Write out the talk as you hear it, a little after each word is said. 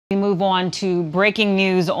move on to breaking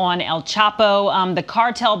news on El Chapo. The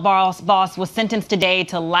cartel boss was sentenced today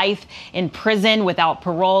to life in prison without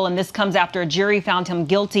parole, and this comes after a jury found him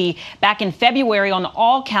guilty back in February on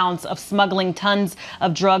all counts of smuggling tons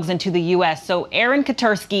of drugs into the U.S. So Aaron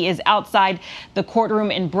Katersky is outside the courtroom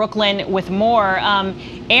in Brooklyn with more.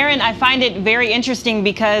 Aaron, I find it very interesting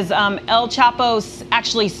because El Chapo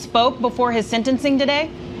actually spoke before his sentencing today.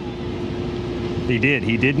 He did.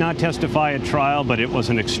 He did not testify at trial, but it was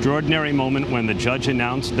an extraordinary moment when the judge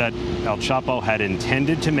announced that El Chapo had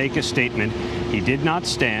intended to make a statement. He did not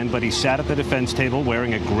stand, but he sat at the defense table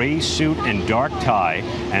wearing a gray suit and dark tie,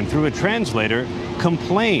 and through a translator,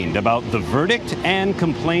 complained about the verdict and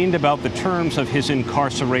complained about the terms of his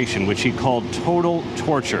incarceration, which he called total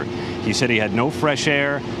torture. He said he had no fresh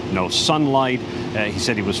air, no sunlight. He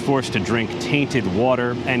said he was forced to drink tainted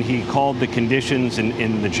water, and he called the conditions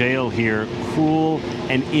in the jail here cruel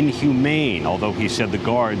and inhumane, although he said the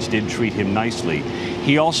guards did treat him nicely.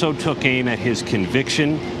 He also took aim at his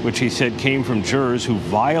conviction, which he said came from jurors who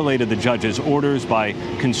violated the judge's orders by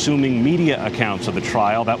consuming media accounts of the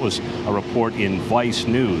trial. That was a report in Vice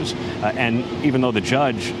News. And even though the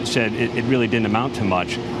judge said it really didn't amount to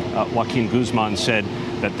much, Joaquin Guzman said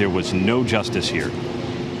that there was no justice here.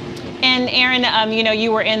 And Aaron,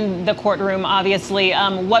 you were in the courtroom, obviously.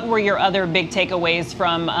 What were your other big takeaways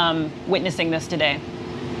from witnessing this today?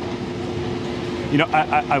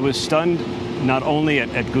 I was stunned not only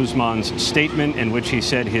at Guzman's statement in which he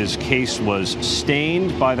said his case was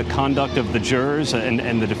stained by the conduct of the jurors,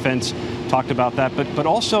 and the defense talked about that, but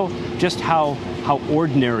also just how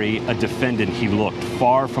ordinary a defendant he looked,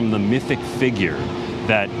 far from the mythic figure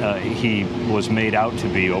that he was made out to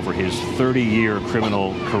be over his 30-year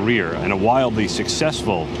criminal career and a wildly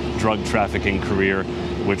successful drug trafficking career,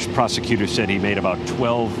 which prosecutors said he made about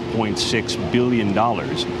 $12.6 billion.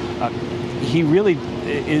 He really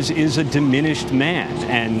is a diminished man,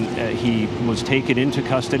 and he was taken into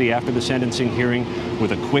custody after the sentencing hearing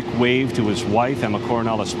with a quick wave to his wife, Emma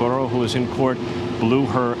Coronel Espero, who was in court, blew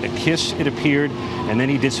her a kiss, it appeared, and then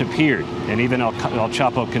he disappeared. And even El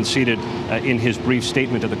Chapo conceded in his brief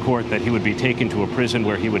statement to the court that he would be taken to a prison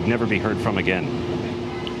where he would never be heard from again.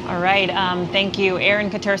 All right. Thank you. Aaron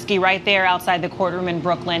Katersky right there outside the courtroom in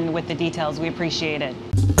Brooklyn with the details. We appreciate it.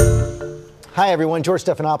 Hi, everyone. George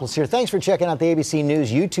Stephanopoulos here. Thanks for checking out the ABC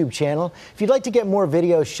News YouTube channel. If you'd like to get more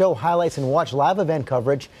videos, show highlights, and watch live event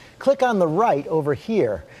coverage, click on the right over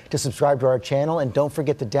here to subscribe to our channel. And don't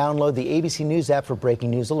forget to download the ABC News app for breaking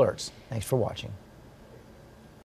news alerts. Thanks for watching.